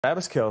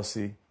Travis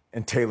Kelce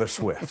and Taylor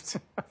Swift.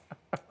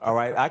 All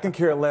right, I can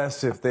care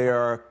less if they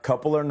are a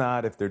couple or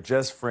not, if they're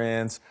just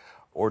friends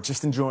or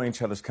just enjoying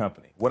each other's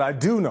company. What I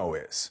do know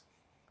is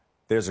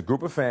there's a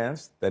group of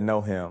fans that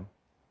know him,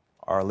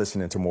 are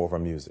listening to more of her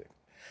music.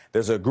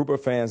 There's a group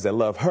of fans that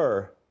love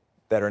her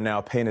that are now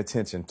paying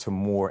attention to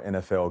more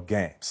NFL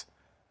games.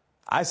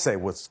 I say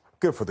what's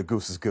good for the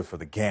goose is good for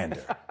the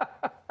gander.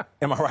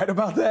 Am I right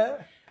about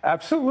that?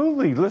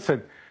 Absolutely.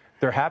 Listen,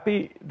 they're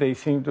happy. They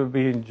seem to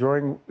be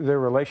enjoying their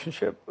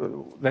relationship.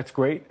 That's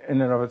great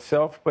in and of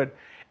itself, but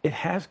it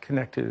has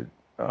connected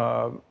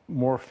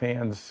more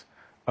fans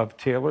of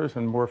Taylor's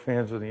and more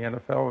fans of the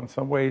NFL in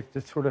some ways,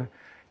 to sort of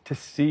to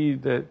see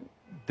that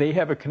they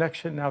have a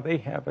connection. Now they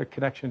have a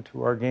connection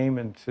to our game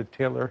and to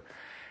Taylor.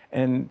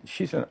 And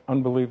she's an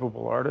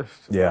unbelievable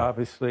artist. Yeah.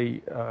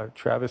 Obviously,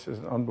 Travis is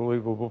an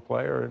unbelievable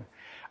player. And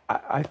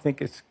I think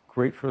it's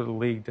great for the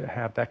league to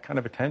have that kind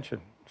of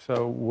attention.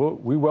 So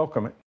we welcome it.